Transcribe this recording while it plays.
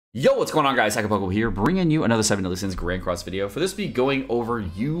Yo, what's going on, guys? Sekapoko here, bringing you another 7 Deadly Sins Grand Cross video. For this, we'll be going over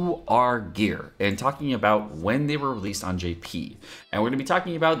UR gear and talking about when they were released on JP. And we're going to be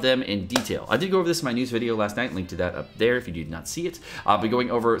talking about them in detail. I did go over this in my news video last night, link to that up there if you did not see it. I'll be going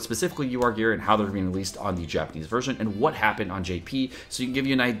over specifically UR gear and how they're being released on the Japanese version and what happened on JP, so you can give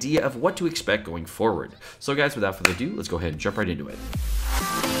you an idea of what to expect going forward. So guys, without further ado, let's go ahead and jump right into it.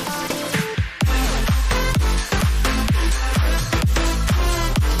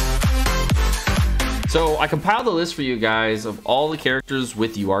 So I compiled a list for you guys of all the characters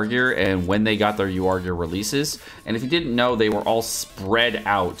with UR gear and when they got their UR gear releases. And if you didn't know, they were all spread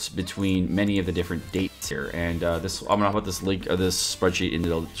out between many of the different dates here. And I'm gonna put this link or this spreadsheet in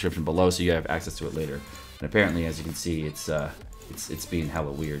the description below so you have access to it later. And apparently, as you can see, it's being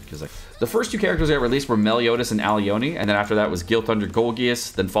hella weird because like the first two characters that were released were Meliodas and Alioni, and then after that was Gil Thunder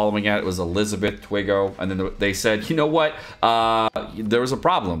Golgius. Then following it was Elizabeth Twigo, and then they said, you know what? There was a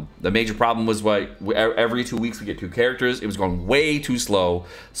problem. The major problem was every 2 weeks we get 2 characters. It was going way too slow,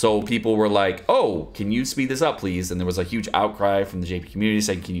 so people were like, "Oh, can you speed this up, please?" And there was a huge outcry from the JP community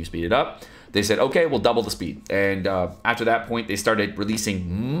saying, "Can you speed it up?" They said, okay, we'll double the speed. And after that point, they started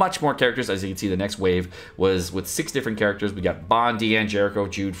releasing much more characters. As you can see, the next wave was with 6 different characters. We got Bond, Deanne, Jericho,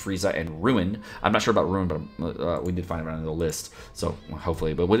 Jude, Frieza, and Ruin. I'm not sure about Ruin, but we did find it on the list. So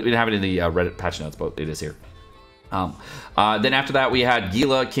hopefully, but we didn't have it in the Reddit patch notes, but it is here. Then after that, we had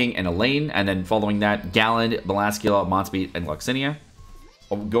Gila, King, and Elaine. And then following that, Gallon, Belascula, Monspeed, and Luxinia.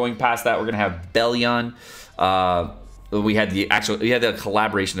 Going past that, we're going to have Bellion. We had the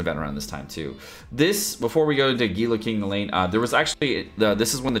collaboration event around this time too. Before we go into Gila, King, and Elaine, there was actually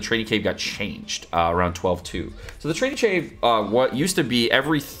this is when the training cave got changed around 12/2. So the training cave, what used to be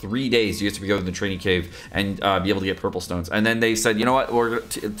every 3 days, you used to go to the training cave and be able to get purple stones. And then they said, you know what,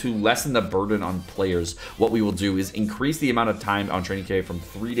 to lessen the burden on players, what we will do is increase the amount of time on training cave from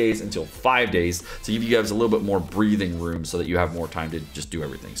 3 days until 5 days to give you guys a little bit more breathing room so that you have more time to just do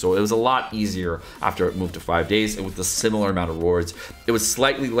everything. So it was a lot easier after it moved to 5 days, and with the similar amount of rewards. It was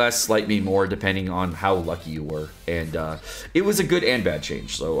slightly less, slightly more, depending on how lucky you were. And it was a good and bad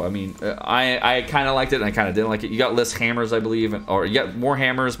change. So, I mean, I kind of liked it and I kind of didn't like it. You got less hammers, I believe, or you got more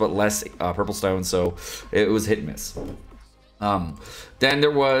hammers, but less purple stones. So it was hit and miss. Then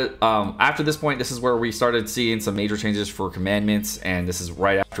there was, after this point, this is where we started seeing some major changes for commandments, and this is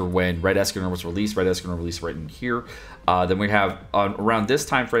right after when Red Escanor was released. Red Escanor released right in here. Then we have, around this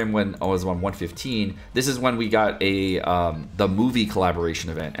time frame when I was on 115, this is when we got the movie collaboration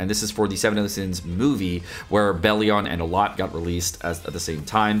event, and this is for the 7 Deadly Sins movie, where Bellion and Alot got released at the same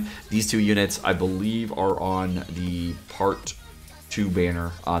time. These 2 units, I believe, are on the Part 2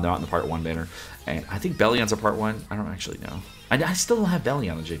 banner. They're not in the Part 1 banner. And I think Bellion's a Part 1. I don't actually know. I still don't have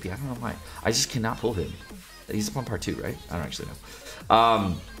Bellion on JP. I don't know why. I just cannot pull him. He's on Part 2, right? I don't actually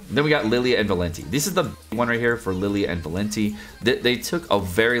know. Then we got Lilia and Valenti. This is the one right here for Lilia and Valenti. They took a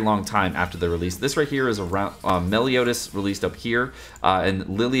very long time after the release. This right here is around Meliodas released up here, and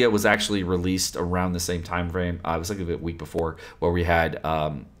Lilia was actually released around the same time frame. It was like a week before where we had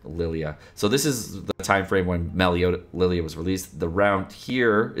Lilia. So this is the time frame when Lilia was released. The round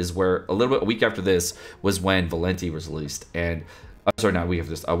here is where a week after this was when Valenti was released, and I'm sorry, not a week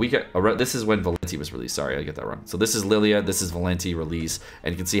after this. This is when Valenti was released. Sorry, I get that wrong. So this is Lilia, this is Valenti release,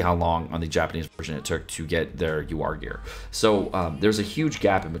 and you can see how long on the Japanese version it took to get their UR gear. So there's a huge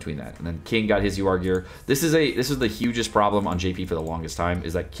gap in between that. And then King got his UR gear. This is the hugest problem on JP for the longest time,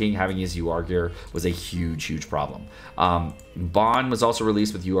 is that King having his UR gear was a huge problem. Bond was also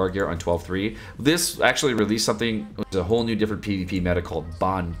released with UR gear on 12/3. This actually released something, it was a whole new different PvP meta called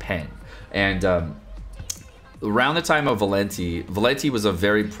Bond Pen. And around the time of Valenti was a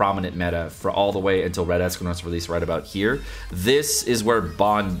very prominent meta for all the way until Red Escanor was released right about here. This is where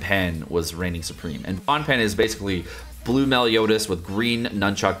Bond Pen was reigning supreme. And Bond Pen is basically blue Meliodas with green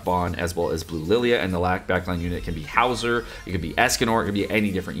Nunchuck Bond, as well as blue Lilia, and the backline unit can be Hauser, it could be Escanor, it could be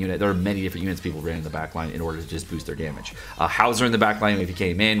any different unit. There are many different units people ran in the backline in order to just boost their damage. Hauser in the backline, if he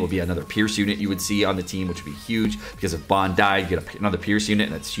came in, would be another Pierce unit you would see on the team, which would be huge, because if Bond died, you get another Pierce unit,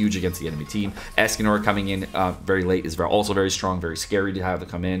 and that's huge against the enemy team. Escanor coming in very late is also very strong, very scary to have to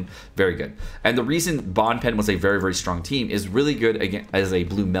come in, very good. And the reason Bond Pen was a very strong team is really good again as a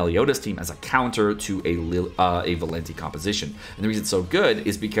blue Meliodas team, as a counter to a Valenti composition. And the reason it's so good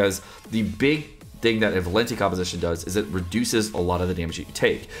is because the big thing that a Valenti composition does is it reduces a lot of the damage that you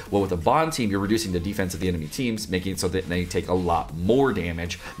take. Well, with a Bond team, you're reducing the defense of the enemy teams, making it so that they take a lot more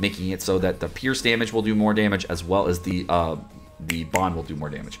damage, making it so that the Pierce damage will do more damage, as well as the Bond will do more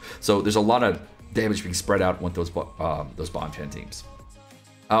damage. So there's a lot of damage being spread out with those Bond Pen teams.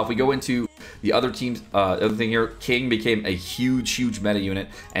 If we go into The other teams, the other thing here, King became a huge meta unit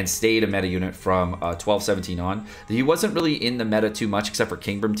and stayed a meta unit from 12-17 on. He wasn't really in the meta too much except for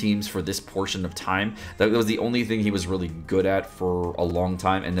Kingdom teams for this portion of time. That was the only thing he was really good at for a long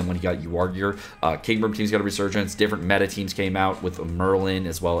time. And then when he got UR gear, Kingdom teams got a resurgence. Different meta teams came out with Merlin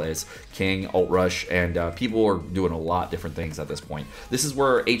as well as King, Alt Rush, and people are doing a lot different things at this point. This is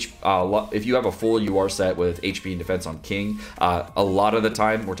where if you have a full UR set with HP and defense on King, a lot of the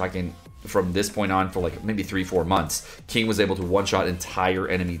time, we're talking from this point on for like maybe 3-4 months, King was able to one-shot entire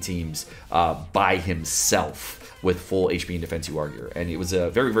enemy teams by himself with full HP and defense UR gear, and it was a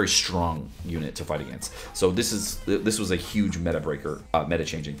very strong unit to fight against. So this was a huge meta breaker, meta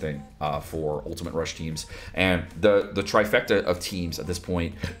changing thing for Ultimate Rush teams, and the trifecta of teams at this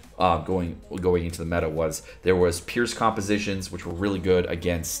point going into the meta was there was Pierce compositions, which were really good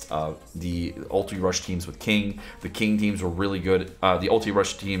against the Ulti Rush teams with King. The King teams were really good. The Ulti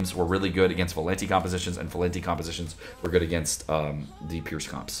Rush teams were really good against Valenti compositions, and Valenti compositions were good against the Pierce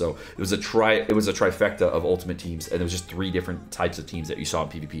comps. So it was a trifecta of Ultimate teams, and there was just 3 different types of teams that you saw in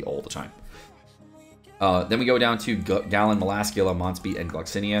PvP all the time. Then we go down to Gallon, Melascula, Monspeed, and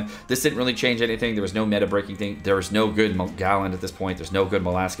Gloxinia. This didn't really change anything. There was no meta breaking thing. There was no good Gallon at this point. There's no good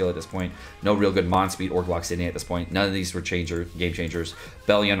Melascula at this point. No real good Monspeed or Gloxinia at this point. None of these were game changers.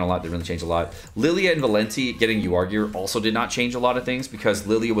 Bellion a lot didn't really change a lot. Lilia and Valenti getting UR gear also did not change a lot of things because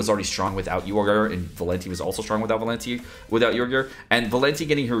Lilia was already strong without UR gear, and Valenti was also strong without UR gear. And Valenti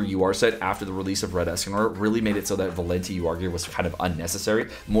getting her UR set after the release of Red Escanor really made it so that Valenti UR gear was kind of unnecessary.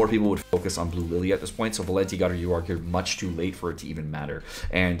 More people would focus on Blue Lilia at this point. So Valenti got her UR gear much too late for it to even matter.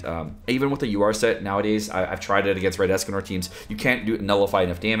 And even with the UR set nowadays, I've tried it against Red Escanor teams. You can't nullify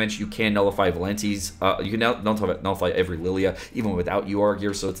enough damage. You can nullify Valenti's. You can nullify every Lilia even without UR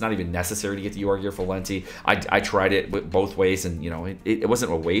gear. So it's not even necessary to get the UR gear for Valenti. I tried it both ways, and you know it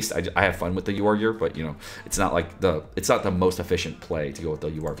wasn't a waste. I have fun with the UR gear, but you know it's not the most efficient play to go with the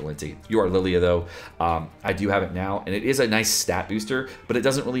UR Valenti. UR Lilia though, I do have it now, and it is a nice stat booster, but it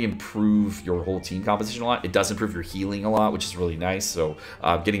doesn't really improve your whole team composition a lot. It does improve your healing a lot, which is really nice. So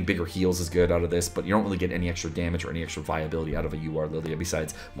getting bigger heals is good out of this, but you don't really get any extra damage or any extra viability out of a UR Lilia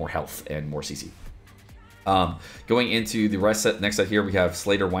besides more health and more CC. Going into the next set here, we have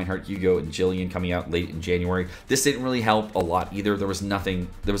Slater, Weinhardt, Hugo, and Jillian coming out late in January. This didn't really help a lot either. There was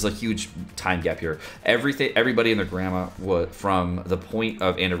a huge time gap here. Everybody and their grandma from the point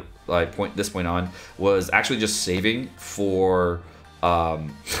of this point on was actually just saving for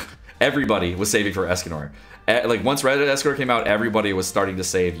everybody was saving for Escanor. Like once Red Escanor came out, everybody was starting to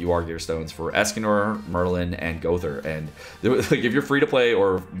save UR gear stones for Escanor, Merlin, and Gother. And like, if you're free to play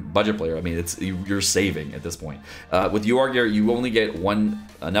or budget player, I mean, you're saving at this point. With UR gear, you only get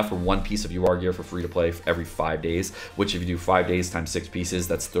enough for 1 piece of UR gear for free to play every 5 days. Which, if you do 5 days times 6 pieces,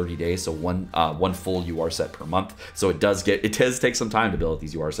 that's 30 days. So one full UR set per month. So it does take some time to build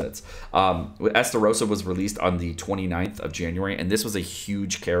these UR sets. Estarossa was released on the 29th of January, and this was a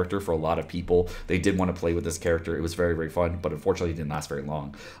huge character for a lot of people. They did want to play with this character. It was very fun, but unfortunately it didn't last very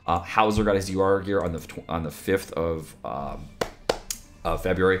long. Hauser got his UR gear on the 5th of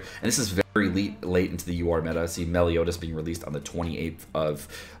February, and this is very late into the UR meta. See Meliodas being released on the 28th of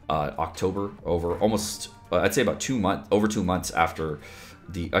October, over almost I'd say about over 2 months after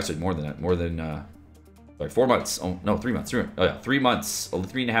actually more than that, 4 months. Oh no, 3 months. 3 months,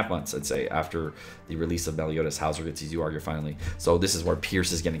 3.5 months, I'd say, after the release of Meliodas. Hauser gets his UR gear finally. So this is where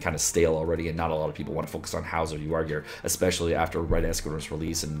Pierce is getting kind of stale already, and not a lot of people want to focus on Hauser UR gear, especially after Red Escanor's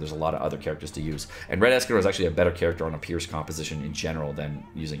release, and there's a lot of other characters to use. And Red Escanor is actually a better character on a Pierce composition in general than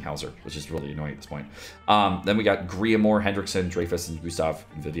using Hauser, which is really annoying at this point. Then we got Griamore, Hendrickson, Dreyfus, and Gustav,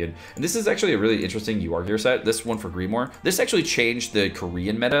 and Vivian. And this is actually a really interesting UR gear set. This one for Griamore. This actually changed the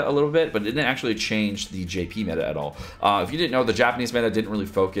Korean meta a little bit, but it didn't actually change the JP meta at all. If you didn't know, the Japanese meta didn't really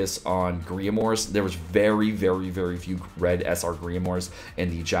focus on Griamores. There was very few red SR Griamores in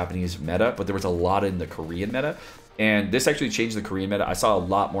the Japanese meta, but there was a lot in the Korean meta. And this actually changed the Korean meta. I saw a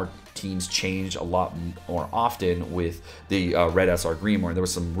lot more teams change a lot more often with the red SR Griamore. There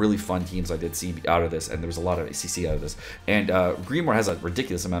was some really fun teams I did see out of this, and there was a lot of CC out of this. And Griamore has a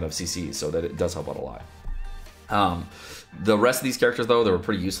ridiculous amount of CC, so that it does help out a lot. The rest of these characters, though, they were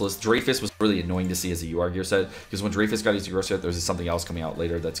pretty useless. Dreyfus was really annoying to see as a UR gear set, because when Dreyfus got his UR set, there was something else coming out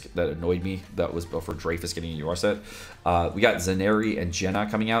later that annoyed me. That was for Dreyfus getting a UR set. We got Zaneri and Jenna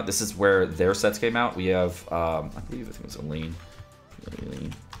coming out. This is where their sets came out. We have, I think it was Elaine.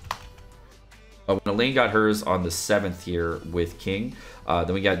 When Elaine got hers on the 7th here with King,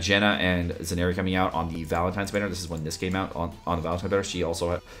 then we got Jenna and Zaneri coming out on the Valentine's banner. This is when this came out on the Valentine's banner. She also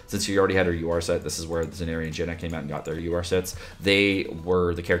had, since she already had her UR set, this is where Zaneri and Jenna came out and got their UR sets. They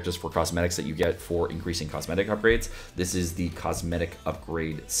were the characters for cosmetics that you get for increasing cosmetic upgrades. This is the cosmetic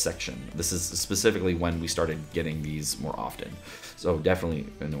upgrade section. This is specifically when we started getting these more often. So definitely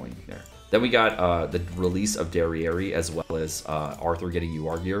annoying there. Then we got the release of Derriere as well as Arthur getting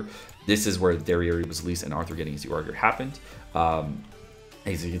UR gear. This is where Derriere was released and Arthur getting his UR gear happened.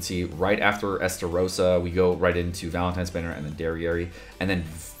 As you can see, right after Estarossa, we go right into Valentine's banner and then Derriere. And then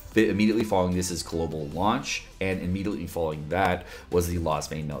immediately following this is Global Launch. And immediately following that was the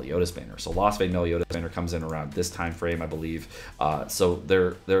Lost Vein Meliodas banner. So Lost Vein Meliodas banner comes in around this time frame, I believe. So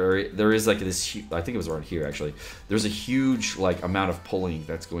there is like this, I think it was around here actually. There's a huge like amount of pulling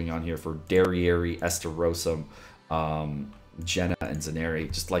that's going on here for Derriere, Estarossa, Jenna and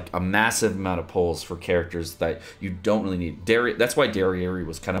Zaneri, just like a massive amount of pulls for characters that you don't really need. That's why Derriere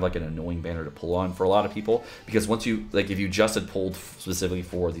was kind of like an annoying banner to pull on for a lot of people, because once you, like, if you just had pulled specifically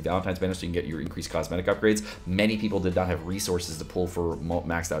for the Valentine's banner so you can get your increased cosmetic upgrades, many people did not have resources to pull for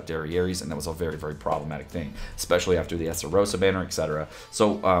maxed out Derrieres, and that was a very, very problematic thing, especially after the Estarossa banner, etc.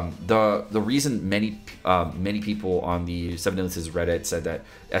 So the reason many people on the 7 Illnesses Reddit said that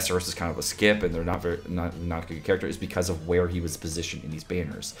Estarossa is kind of a skip and they're not a good character is because of where he was positioned in these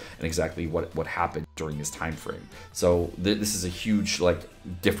banners and exactly what happened during this time frame. So this is a huge like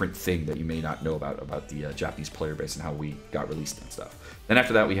different thing that you may not know about the Japanese player base and how we got released and stuff. Then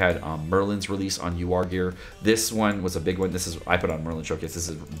after that we had Merlin's release on UR gear. This one was a big one. This is, I put on Merlin Showcase. This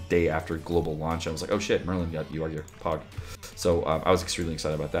is a day after Global Launch. I was like, oh shit, Merlin got UR gear, pog. So I was extremely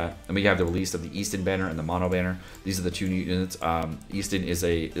excited about that. And we have the release of the Easton banner and the Mono banner. These are the 2 new units. Easton is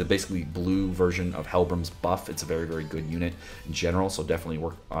a basically blue version of Helbram's buff. It's a very, very good unit in general, so definitely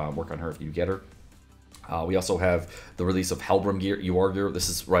work on her if you get her. We also have the release of Helbram gear, UR gear. This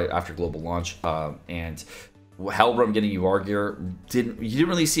is right after Global Launch, and Helbram getting UR gear you didn't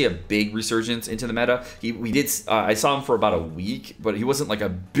really see a big resurgence into the meta. I saw him for about a week, but he wasn't like a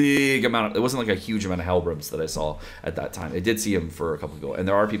big amount. It wasn't like a huge amount of Helbrams that I saw at that time. I did see him for a couple of people, and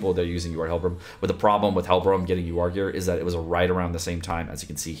there are people that are using UR Helbram. But the problem with Helbram getting UR gear is that it was right around the same time. As you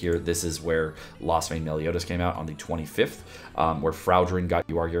can see here, this is where Lost Vein Meliodas came out on the 25th, where Fraudrin got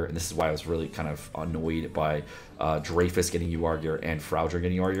UR gear, and this is why I was really kind of annoyed by Dreyfus getting UR gear and Fraudrin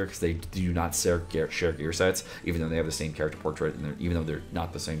getting UR gear, because they do not share gear sets, even though they have the same character portrait, and even though they're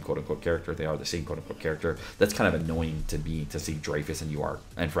not the same quote-unquote character, they are the same quote-unquote character. That's kind of annoying to me to see Dreyfus and UR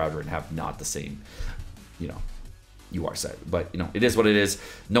and Fraudrin have not the same, UR set. But it is what it is.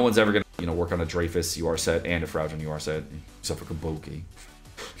 No one's ever gonna work on a Dreyfus UR set and a Fraudrin UR set, except for Kabuki.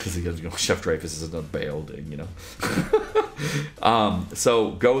 Because Chef Dreyfus is in a building,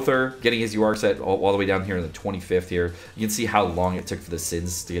 So Gother getting his UR set all the way down here in the 25th here. You can see how long it took for the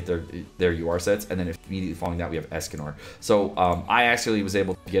Sins to get their UR sets, and then immediately following that we have Escanor. So I actually was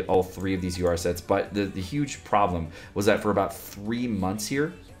able to get all 3 of these UR sets, but the huge problem was that for about 3 months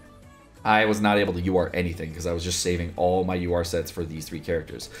here, I was not able to UR anything because I was just saving all my UR sets for these 3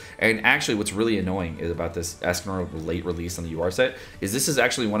 characters. And actually what's really annoying is about this Escanor late release on the UR set is this is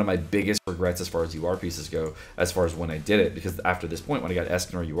actually one of my biggest regrets as far as UR pieces go, as far as when I did it, because after this point when I got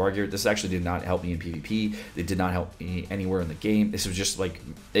Escanor UR gear, this actually did not help me in PvP. It did not help me anywhere in the game. This was just like,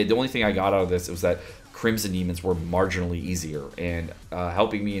 the only thing I got out of this was that Crimson Demons were marginally easier, and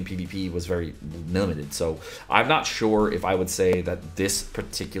helping me in PvP was very limited. So I'm not sure if I would say that this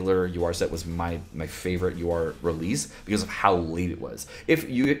particular UR set was my favorite UR release because of how late it was. If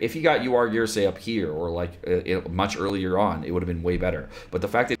you got UR gear, say, up here or like much earlier on, it would have been way better. But the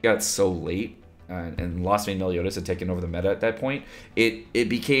fact that it got so late, and Lost Vein Meliodas had taken over the meta at that point, it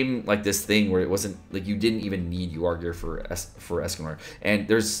became like this thing where it wasn't like you didn't even need UR gear for Escanor. And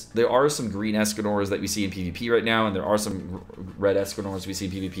there are some green Escanors that we see in PvP right now, and there are some red Escanors we see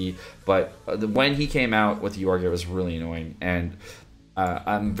in PvP. But when he came out with UR gear, it was really annoying, and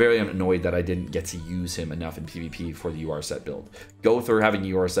I'm very annoyed that I didn't get to use him enough in PvP for the UR set build. Gother having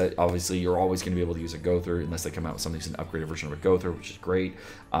UR set, obviously you're always going to be able to use a Gother unless they come out with something that's an upgraded version of a Gother, which is great.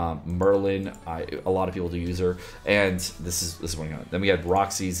 Merlin, a lot of people do use her, and this is what I got. Then we had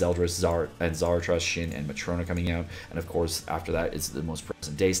Roxy, Zeldris, Zarathustra, Shin, and Matrona coming out, and of course after that it's the most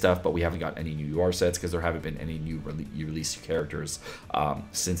present day stuff. But we haven't got any new UR sets because there haven't been any new released characters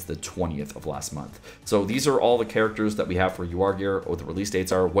since the 20th of last month. So these are all the characters that we have for UR gear, what the release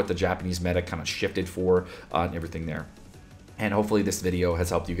dates are, what the Japanese meta kind of shifted for, and everything there. And hopefully this video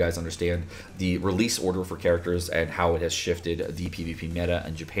has helped you guys understand the release order for characters and how it has shifted the PvP meta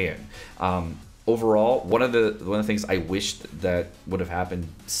in Japan. overall, one of the things I wished that would have happened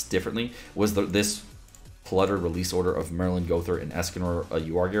differently was this Flutter release order of Merlin, Gother, and Escanor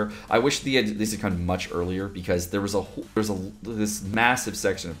UR. I wish these had come much earlier, because there's this massive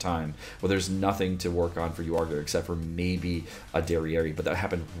section of time where there's nothing to work on for UR except for maybe a Derriere, but that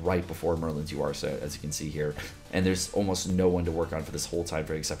happened right before Merlin's UR set, as you can see here. And there's almost no one to work on for this whole time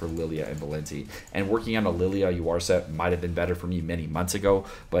frame except for Lilia and Valenti. And working on a Lilia UR set might have been better for me many months ago,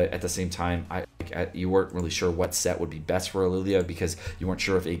 but at the same time, you weren't really sure what set would be best for a Lilia, because you weren't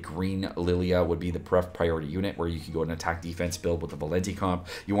sure if a green Lilia would be the priority unit where you could go an attack defense build with a Valenti comp.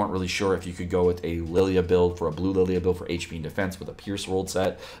 You weren't really sure if you could go with a Lilia build for a blue Lilia build for HP and defense with a Pierce rolled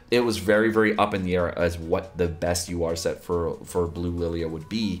set. It was very, very up in the air as what the best UR set for blue Lilia would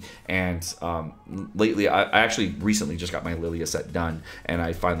be. And lately, I actually recently just got my Lilia set done, and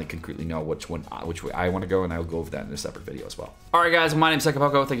I finally concretely know which way I want to go, and I'll go over that in a separate video as well. All right, guys, my name's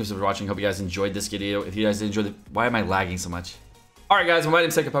Sekapoko. Thank you so much for watching. Hope you guys enjoyed this video. If you guys enjoyed it, why am I lagging so much? All right, guys, my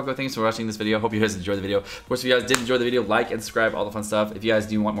name's Sekapoko. Thanks for watching this video. Hope you guys enjoyed the video. Of course, if you guys did enjoy the video, like and subscribe, all the fun stuff. If you guys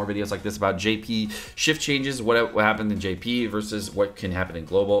do want more videos like this about JP shift changes, what happened in JP versus what can happen in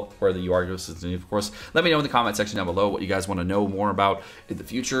global, where the UR goes, of course, let me know in the comment section down below what you guys want to know more about in the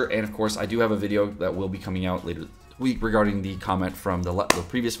future. And of course, I do have a video that will be coming out later week regarding the comment from the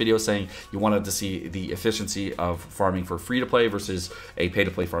previous video saying you wanted to see the efficiency of farming for free-to-play versus a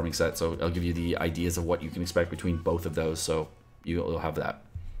pay-to-play farming set. So I'll give you the ideas of what you can expect between both of those, so you'll have that.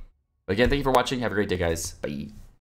 But again, thank you for watching. Have a great day, guys. Bye.